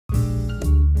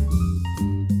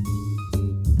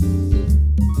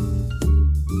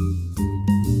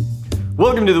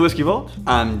Welcome to the Whiskey Vault.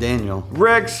 I'm Daniel.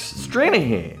 Rex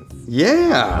Stranahan.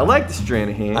 Yeah. I like the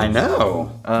Stranahan. I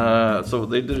know. So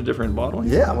they did a different bottle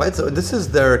here? Yeah, this is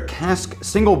their cask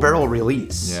single barrel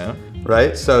release. Yeah.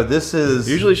 Right? So this is...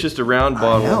 Usually it's just a round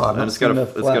bottle. I know, and it's got a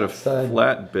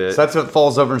flat bit. So that's what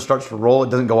falls over and starts to roll. It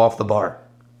doesn't go off the bar.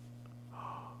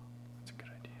 That's a good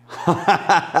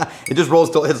idea. It just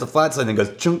rolls till it hits the flat side and then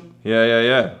goes chunk.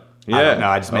 Yeah. I don't know,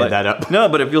 I just made that up. No,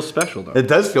 but it feels special though. It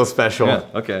does feel special. Yeah,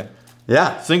 okay.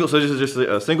 Yeah. So this is just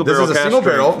a single barrel. This is a single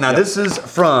barrel. Now this is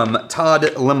from Todd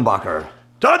Limbocker.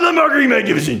 Todd Limbocker, you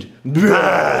magnificent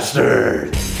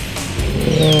bastard.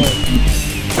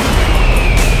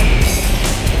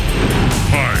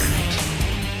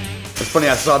 It's funny,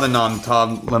 I saw the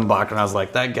Todd Limbocker and I was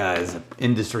like, that guy's an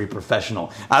industry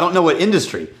professional. I don't know what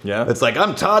industry. Yeah. It's like,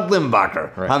 I'm Todd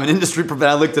Limbocker. Right. I'm an industry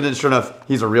professional. I looked at it and sure enough,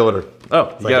 he's a realtor.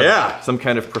 Oh, yeah. Some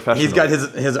kind of professional. He's got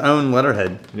his own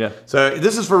letterhead. Yeah. So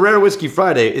this is for Rare Whiskey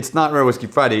Friday. It's not Rare Whiskey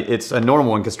Friday. It's a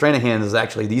normal one because Stranahan is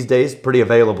actually these days pretty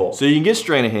available. So you can get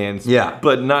Stranahans. Yeah.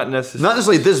 But not necessarily. Not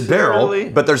necessarily this barrel,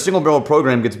 but their single barrel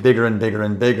program gets bigger and bigger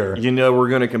and bigger. You know, we're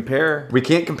going to compare. We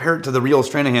can't compare it to the real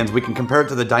Stranahans. We can compare it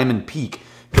to the Diamond Peak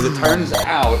because it turns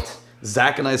out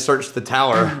Zach and I searched the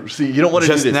tower. See, you don't want to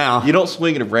do just this. now. You don't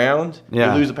swing it around.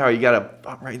 Yeah. You lose the power. You got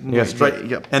to right in there. Yeah, straight.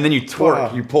 And then you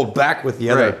torque. You pull back with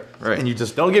the other. Right. And you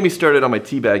just don't get me started on my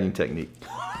teabagging technique.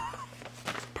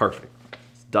 Perfect.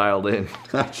 It's dialed in.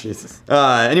 Jesus.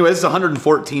 Anyway, this is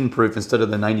 114 proof instead of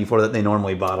the 94 that they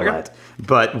normally bottle at.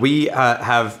 But we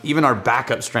have even our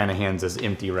backup Stranahans is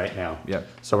empty right now. Yeah.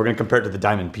 So we're gonna compare it to the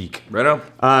Diamond Peak. Right on.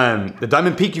 The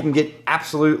Diamond Peak you can get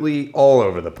absolutely all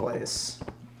over the place.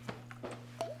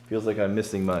 Feels like I'm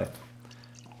missing my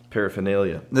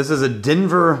paraphernalia. This is a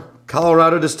Denver,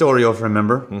 Colorado distillery, if you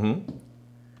remember. Mm-hmm.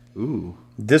 Ooh.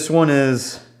 This one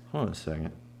is... Hold on a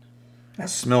second. That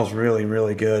smells really,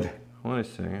 really good. Hold on a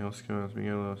second. Let's go. Let's get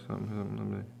a little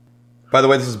something. By the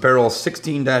way, this is barrel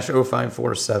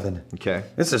 16-0547. Okay.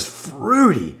 This is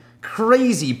fruity,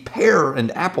 crazy pear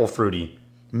and apple fruity,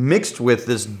 mixed with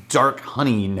this dark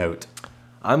honey note.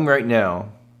 I'm right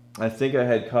now. I think I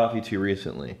had coffee too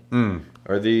recently.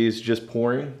 Are these just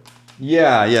pouring?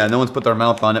 Yeah. No one's put their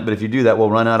mouth on it, but if you do that, we'll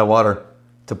run out of water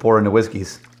to pour into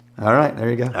whiskeys. All right, there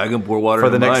you go. I can pour water for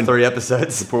into the next mine. 3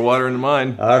 episodes. Pour water into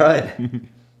mine. All right.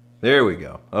 There we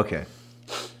go. Okay.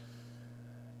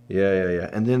 Yeah.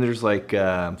 And then there's like,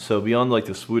 so beyond like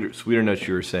the sweeter notes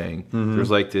you were saying,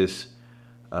 there's like this,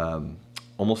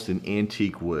 almost an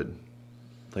antique wood,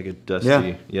 like a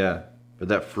dusty, yeah. But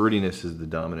that fruitiness is the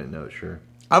dominant note, sure.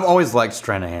 I've always liked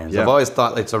Stranahans. Yeah. I've always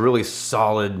thought it's a really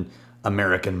solid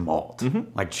American malt.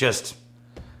 Like just...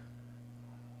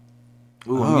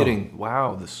 Ooh, I'm getting,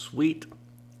 wow, the sweet,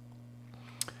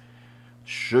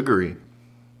 sugary,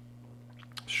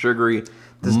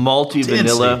 malty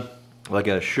vanilla, like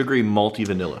a sugary malty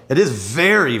vanilla. It is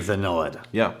very vanilla.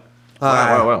 Yeah.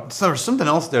 Wow. So there's something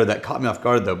else there that caught me off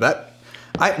guard though.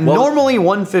 Normally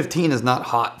 115 is not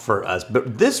hot for us,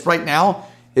 but this right now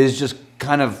is just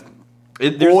kind of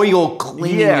oil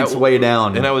cleaning its way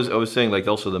down. And I was saying like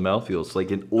also the mouthfeel, it's like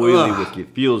an oily whiskey.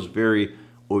 It feels very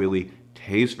oily.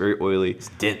 Tastes very oily. It's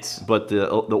dense. But the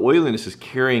oiliness is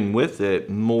carrying with it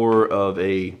more of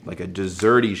a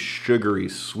desserty, sugary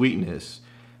sweetness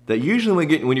that usually when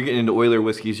you're getting into oilier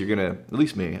whiskeys, you're gonna, at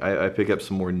least me, I pick up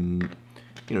some more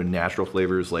natural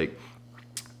flavors like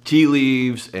tea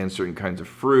leaves and certain kinds of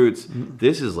fruits.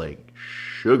 This is like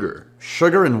sugar.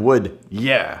 Sugar and wood.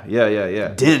 Yeah.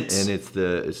 Dense. And it's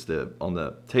the on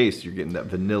the taste, you're getting that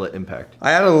vanilla impact.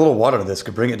 I added a little water to this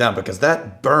to bring it down because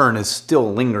that burn is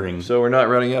still lingering. So we're not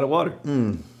running out of water.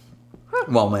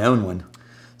 Well, my own one.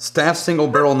 Staff single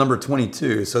barrel number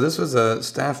 22. So this was a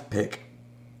staff pick.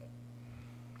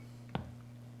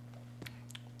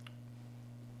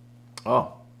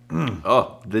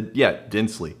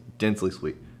 Densely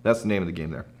sweet. That's the name of the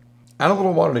game there. Add a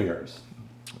little water to yours.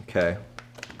 Okay.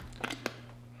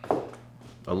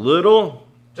 A little?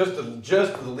 Just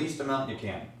the least amount you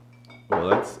can. Well,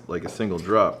 that's like a single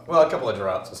drop. Well, a couple of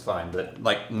drops is fine, but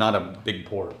like not a big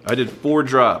pour. I did 4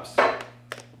 drops.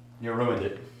 You ruined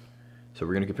it. So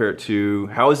we're gonna compare it to,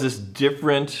 how is this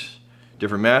different?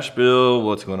 Different mash bill,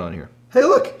 what's going on here? Hey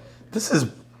look, this is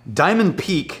Diamond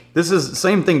Peak. This is the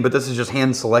same thing, but this is just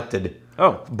hand selected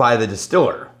by the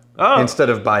distiller instead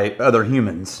of by other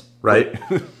humans, right?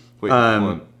 Wait, hold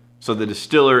on. So the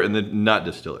distiller and the not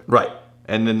distiller. Right.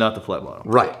 And then not the flat bottle.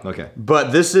 Right. Okay.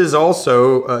 But this is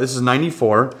also, this is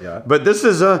 94. Yeah. But this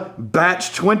is a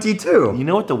batch 22. You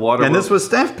know what the water... And this was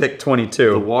staff pick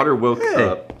 22. The water woke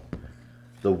up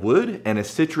the wood and a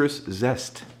citrus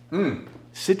zest.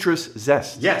 citrus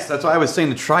zest. Yes, that's why I was saying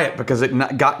to try it, because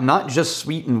it got not just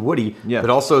sweet and woody, Yeah. but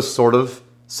also sort of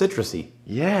citrusy.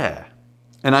 Yeah.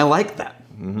 And I like that.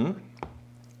 Mm-hmm.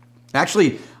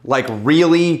 Actually, like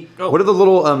really, what are the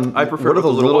little, I prefer what are with the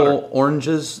a little little water.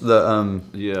 oranges? The,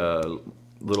 Yeah,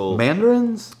 little...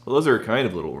 mandarins? Well, those are kind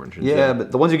of little oranges. Yeah,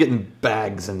 but the ones you get in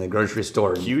bags in the grocery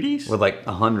store. Cuties? With like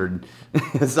 100.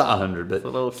 It's not 100, but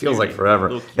it feels like cutie.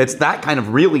 forever. It's that kind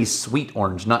of really sweet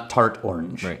orange, not tart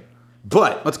orange. Right.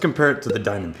 But let's compare it to the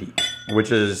Diamond Peak,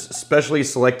 which is specially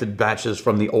selected batches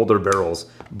from the older barrels,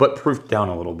 but proofed down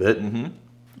a little bit. Mm-hmm.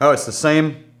 Oh, it's the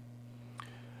same.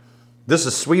 This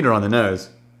is sweeter on the nose.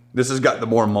 This has got the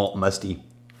more malt musty.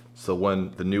 So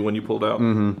the new one you pulled out?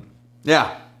 Mm-hmm.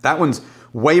 Yeah, that one's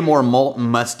way more malt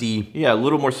musty. Yeah, a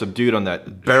little more subdued on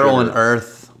that Barrel sugar. and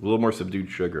earth. A little more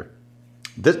subdued sugar.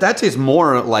 That tastes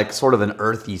more like sort of an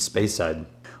earthy Speyside.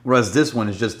 Whereas this one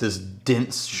is just this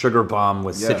dense sugar bomb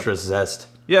with citrus zest.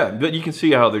 Yeah, but you can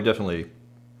see how they're definitely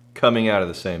coming out of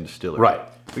the same distiller. Right.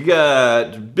 We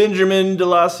got Benjamin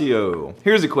Delasio.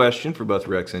 Here's a question for both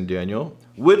Rex and Daniel.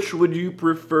 Which would you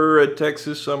prefer, a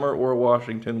Texas summer or a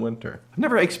Washington winter? I've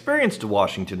never experienced a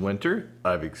Washington winter.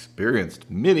 I've experienced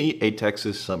many a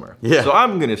Texas summer. Yeah. So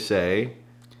I'm going to say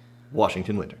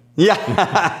Washington winter.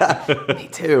 Yeah, me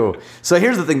too. So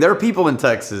here's the thing. There are people in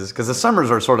Texas, because the summers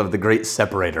are sort of the great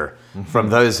separator from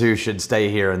those who should stay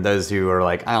here and those who are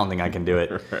like, I don't think I can do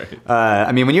it. Right.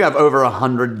 I mean, when you have over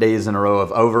 100 days in a row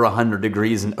of over 100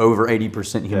 degrees and over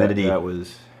 80% humidity,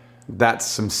 that's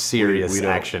some serious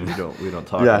action. We don't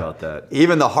talk about that.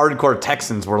 Even the hardcore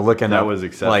Texans were looking at was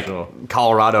exceptional. Like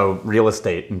Colorado real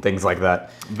estate and things like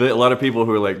that. But a lot of people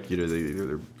who are like,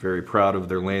 they're very proud of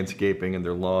their landscaping and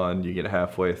their lawn. You get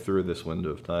halfway through this window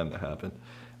of time that happened,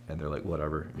 and they're like,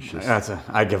 whatever. It's just,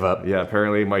 I give up. Yeah,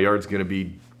 apparently my yard's gonna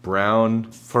be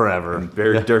brown forever. And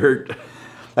bare dirt.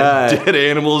 Dead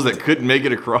animals that couldn't make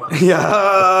it across.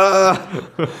 Yeah,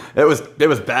 it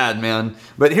was bad, man.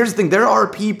 But here's the thing: there are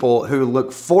people who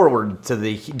look forward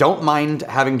to don't mind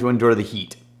having to endure the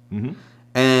heat,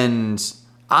 and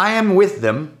I am with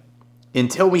them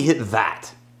until we hit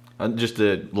that. Just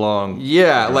a long.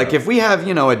 Yeah, like if we have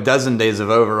a dozen days of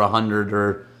over 100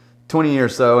 or 20 or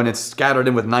so, and it's scattered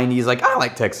in with 90s. Like I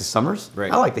like Texas summers.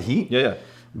 Right. I like the heat. Yeah.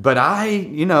 But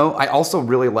I also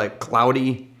really like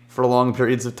cloudy for long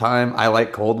periods of time. I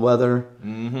like cold weather.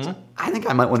 Mm-hmm. I think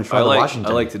I might want to try Washington.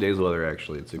 I like today's weather,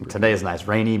 actually. It's super Today is nice.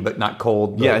 Rainy, but not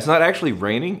cold. Yeah, it's not actually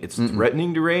raining. It's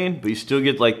threatening to rain, but you still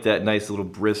get like that nice little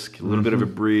brisk, a little bit of a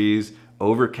breeze,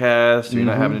 overcast. So you're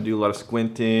not having to do a lot of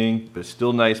squinting, but it's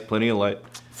still nice, plenty of light.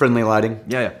 Friendly lighting.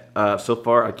 Yeah. So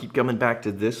far, I keep coming back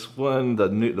to this one,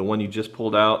 the one you just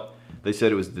pulled out. They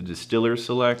said it was the distiller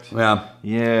select. Yeah.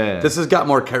 Yeah. This has got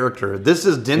more character. This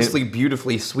is densely,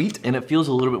 beautifully sweet. And it feels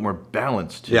a little bit more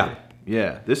balanced, too. Yeah.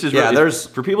 Yeah. This is there's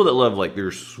for people that love like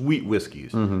their sweet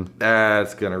whiskeys,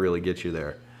 that's going to really get you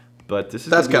there. But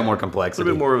that's got more complexity. A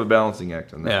little bit more of a balancing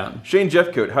act on that. Yeah. Shane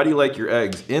Jeffcoat, how do you like your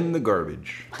eggs in the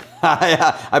garbage?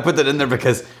 I put that in there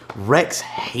because Rex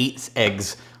hates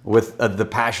eggs with the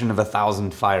passion of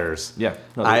 1,000 fires. Yeah.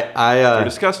 No, they're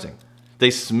disgusting.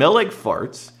 They smell like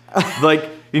farts. Like,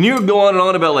 and you go on and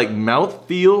on about like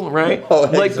mouthfeel, right? Oh,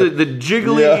 like the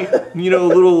jiggly,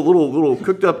 little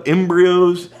cooked up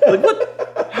embryos. Like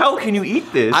what? How can you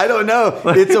eat this? I don't know.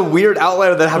 It's a weird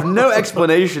outlier that I have no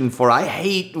explanation for. I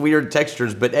hate weird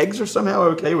textures, but eggs are somehow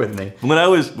okay with me.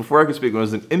 Before I could speak, when I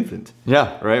was an infant.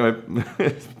 Yeah. Right.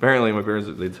 Apparently, my parents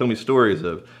they tell me stories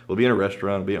of we'll be in a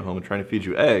restaurant, we'll be at home, and trying to feed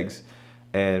you eggs,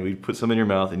 and we put some in your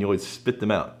mouth, and you always spit them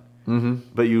out. Mm-hmm.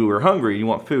 But you were hungry, you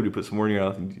want food, you put some more in your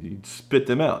mouth, and you spit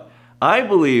them out. I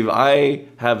believe I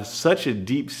have such a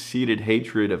deep-seated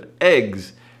hatred of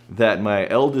eggs that my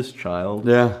eldest child,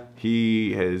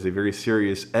 he has a very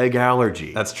serious egg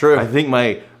allergy. That's true. I think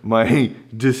my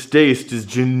distaste is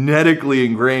genetically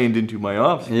ingrained into my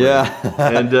offspring. Yeah.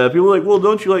 And people are like, well,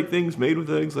 don't you like things made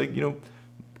with eggs? Like,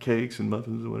 cakes and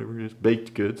muffins and whatever it is,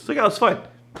 baked goods. It's like, oh, it's fine.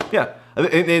 Yeah.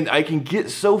 And I can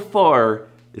get so far...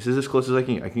 This is as close as I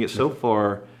can get. I can get so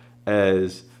far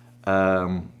as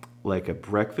like a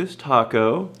breakfast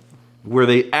taco where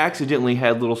they accidentally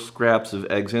had little scraps of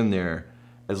eggs in there,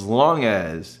 as long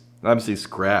as, obviously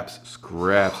scraps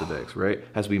of eggs, right?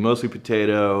 Has to be mostly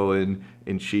potato and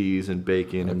cheese and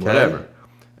bacon and whatever.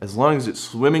 As long as it's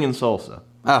swimming in salsa.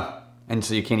 Oh, and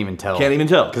so you can't even tell. Can't even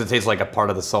tell. Because it tastes like a part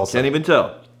of the salsa. Can't even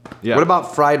tell. Yeah. What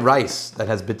about fried rice that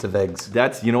has bits of eggs?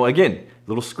 That's, again,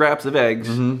 little scraps of eggs,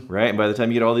 right? And by the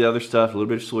time you get all the other stuff, a little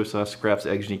bit of soy sauce, scraps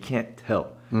of eggs, and you can't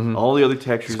tell. All the other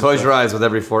textures. Just close your eyes with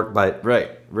every fork bite.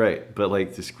 Right. But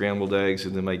like the scrambled eggs,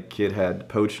 and then my kid had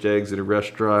poached eggs at a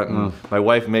restaurant, and my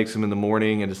wife makes them in the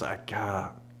morning, and it's like,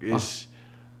 God, it's...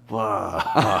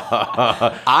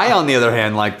 I, on the other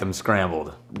hand, like them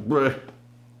scrambled. God,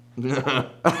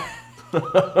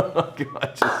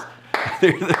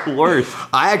 they're the worst.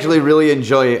 I actually really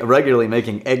enjoy regularly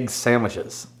making egg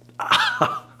sandwiches.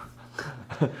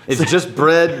 It's just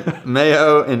bread,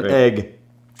 mayo, and egg.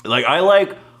 Like, I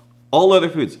like all other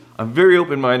foods. I'm very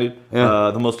open-minded.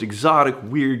 The most exotic,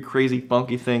 weird, crazy,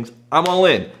 funky things, I'm all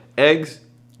in. Eggs,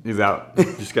 he's out.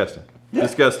 Disgusting.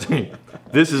 Disgusting.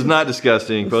 This is not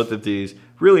disgusting. Both of these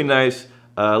really nice.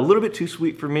 A little bit too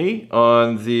sweet for me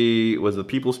on the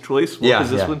People's Choice. What was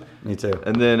this one? Me too.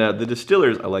 And then the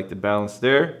Distillers, I like the balance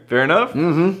there. Fair enough.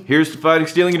 Here's to fighting,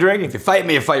 stealing, and drinking. If you fight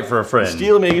me, you fight for a friend.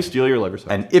 Steal me, you steal your lover's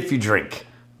heart. And if you drink,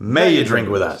 may you drink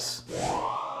with us.